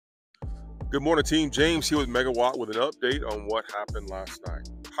Good morning, team. James here with Megawatt with an update on what happened last night.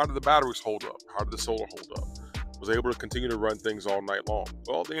 How did the batteries hold up? How did the solar hold up? Was able to continue to run things all night long?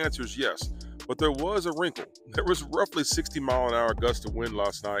 Well, the answer is yes, but there was a wrinkle. There was roughly 60-mile-an-hour gust of wind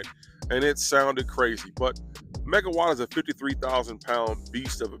last night, and it sounded crazy. But Megawatt is a 53,000-pound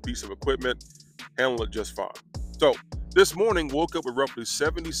beast of equipment, handled it just fine. So this morning, woke up with roughly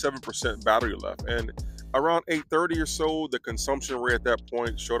 77% battery left, and around 8:30 or so, the consumption rate at that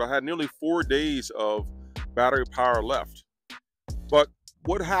point showed I had nearly 4 days of battery power left. But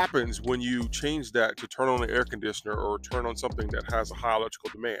what happens when you change that to turn on an air conditioner or turn on something that has a high electrical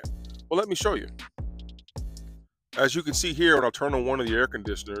demand? Well, let me show you. As you can see here, when I turn on one of the air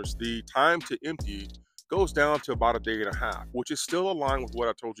conditioners, the time to empty goes down to about a day and a half, which is still aligned with what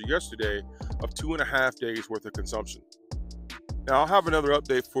I told you yesterday of 2.5 days worth of consumption. Now, I'll have another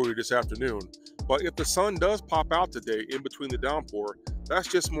update for you this afternoon, but if the sun does pop out today in between the downpour, that's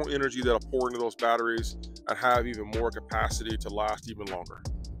just more energy that'll pour into those batteries and have even more capacity to last even longer.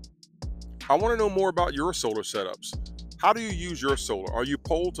 I want to know more about your solar setups. How do you use your solar? Are you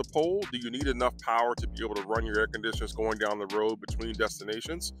pole to pole? Do you need enough power to be able to run your air conditioners going down the road between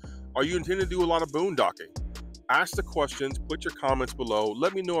destinations? Are you intending to do a lot of boondocking? Ask the questions, put your comments below,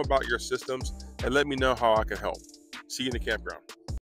 let me know about your systems, and let me know how I can help. See you in the campground.